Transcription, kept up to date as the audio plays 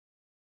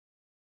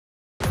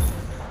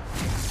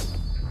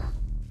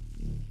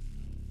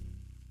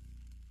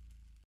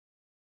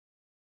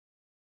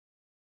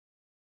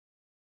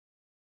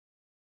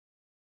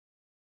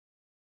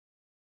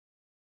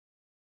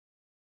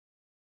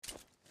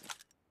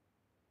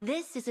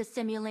This is a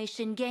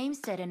simulation game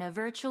set in a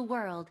virtual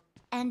world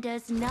and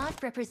does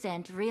not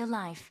represent real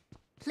life.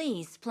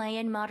 Please play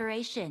in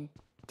moderation,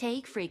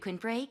 take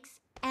frequent breaks,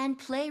 and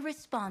play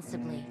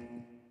responsibly.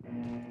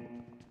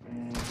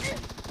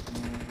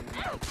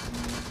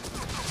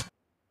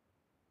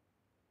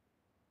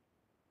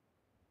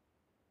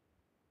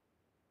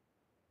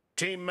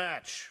 Team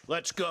match,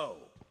 let's go.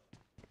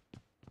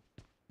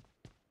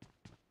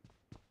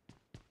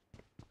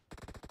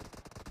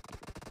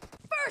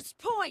 First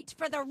point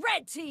for the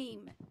red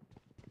team!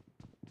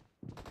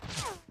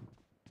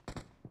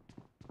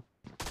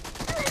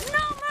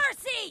 No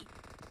mercy!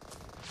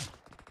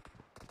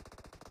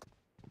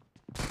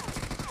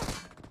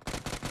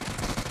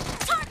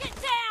 Target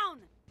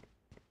down!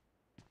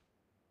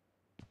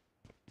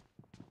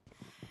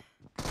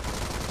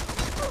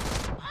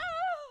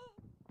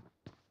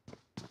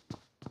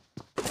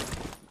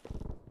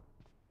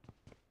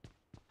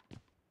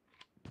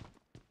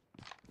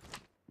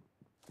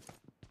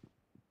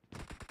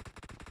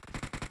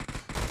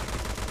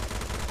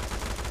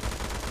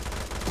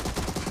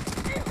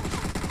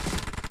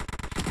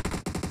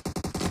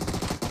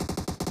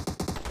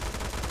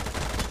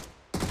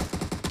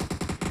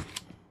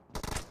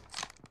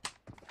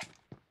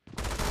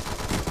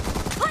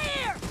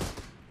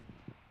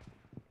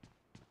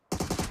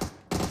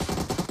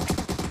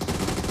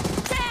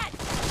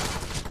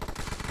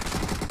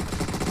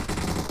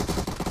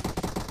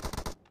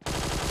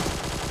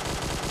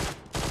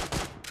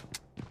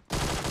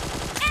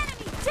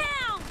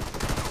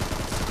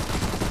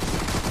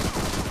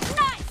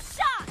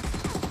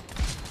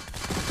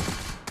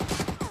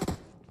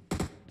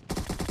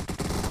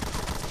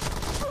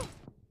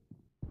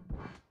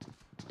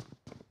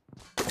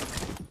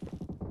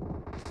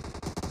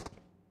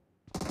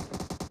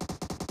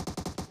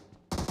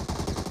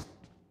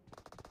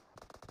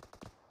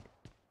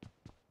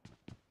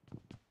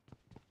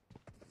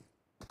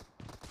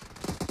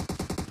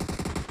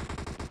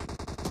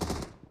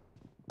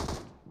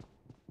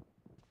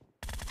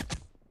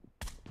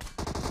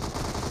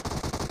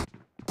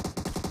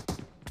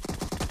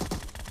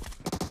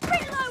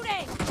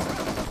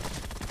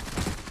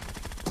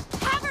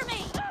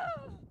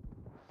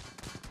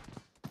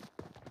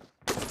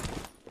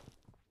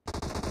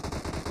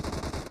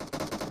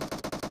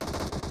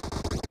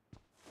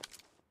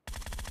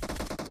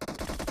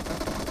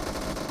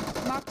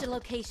 Marked a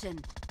location.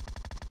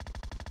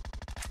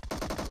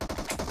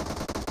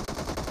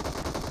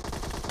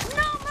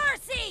 No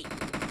mercy!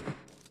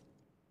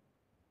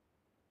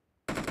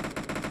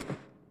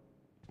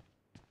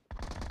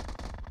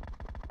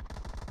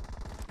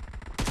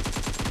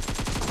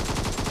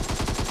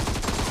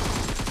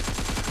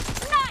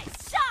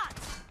 Nice shot!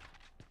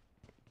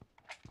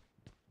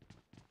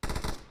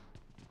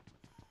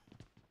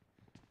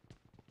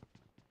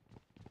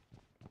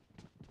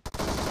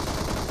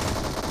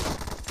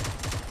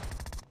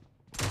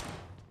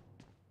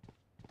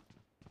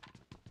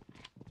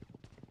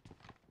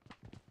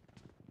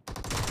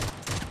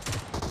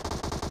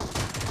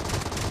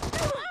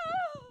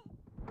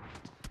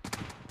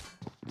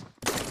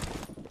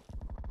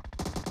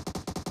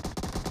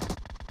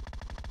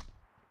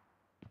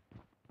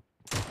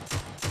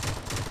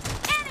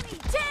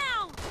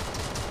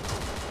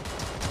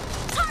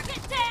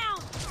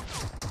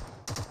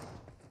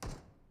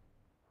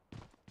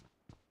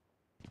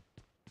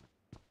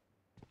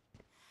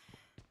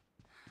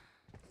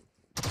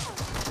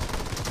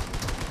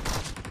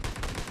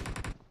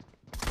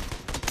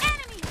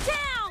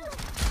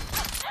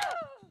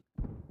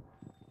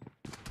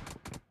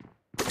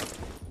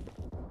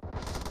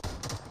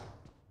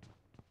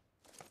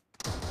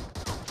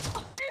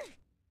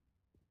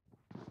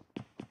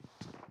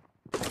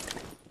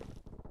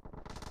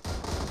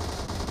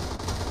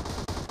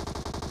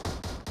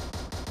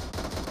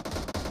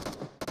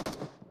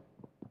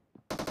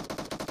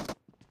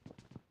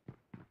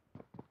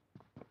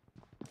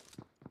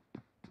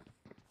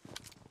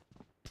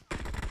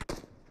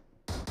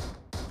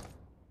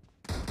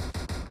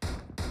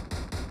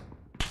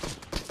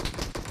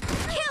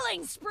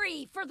 Killing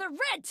spree for the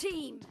red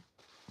team!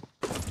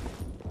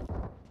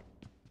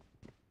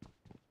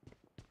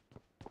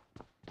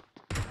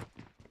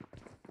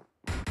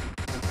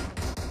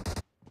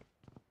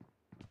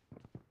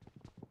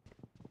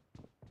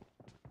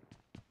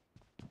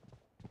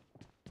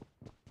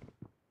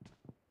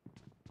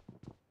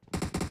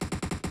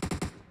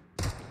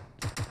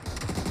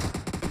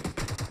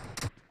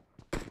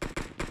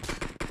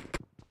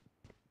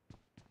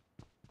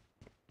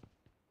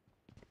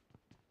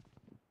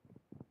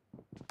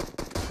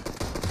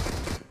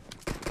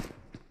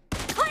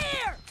 Clear!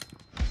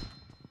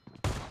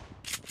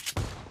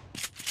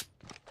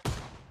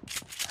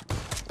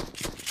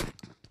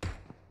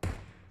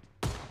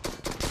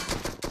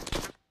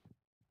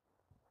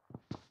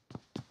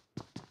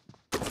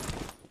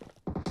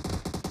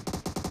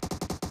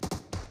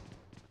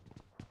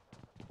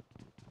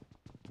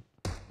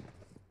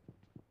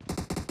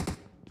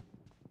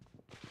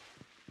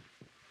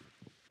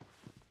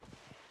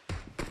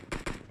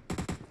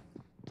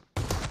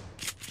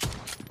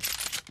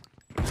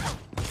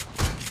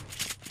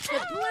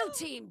 The blue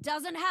team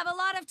doesn't have a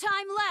lot of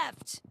time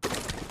left.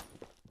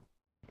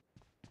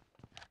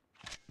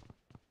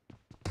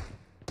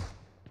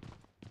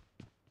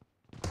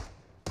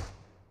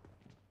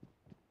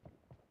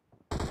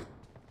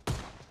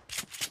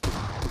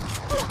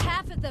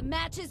 Half of the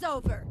match is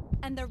over,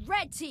 and the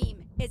red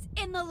team is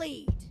in the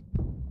lead.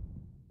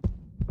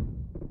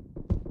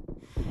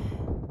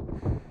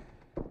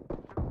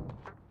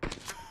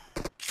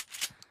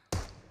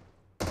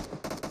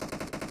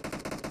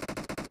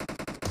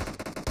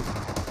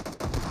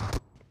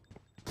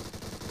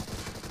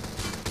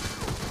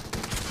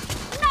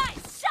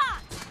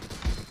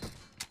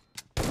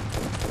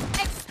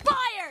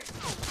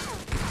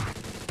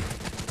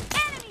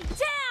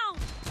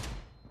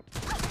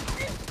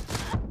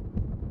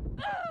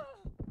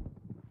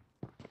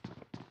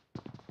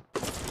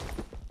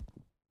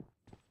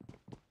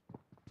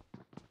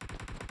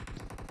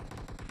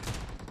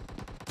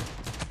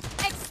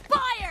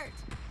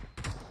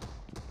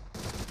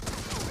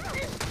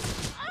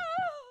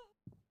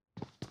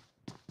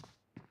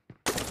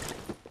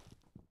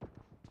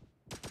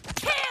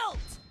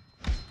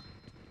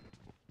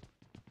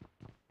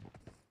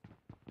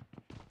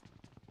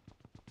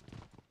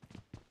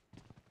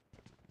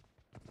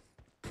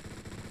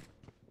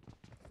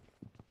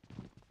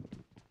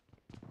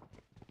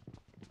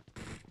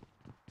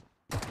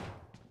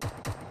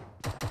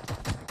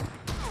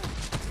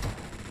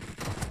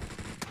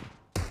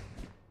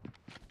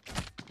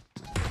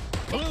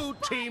 Blue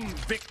team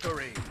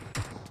victory!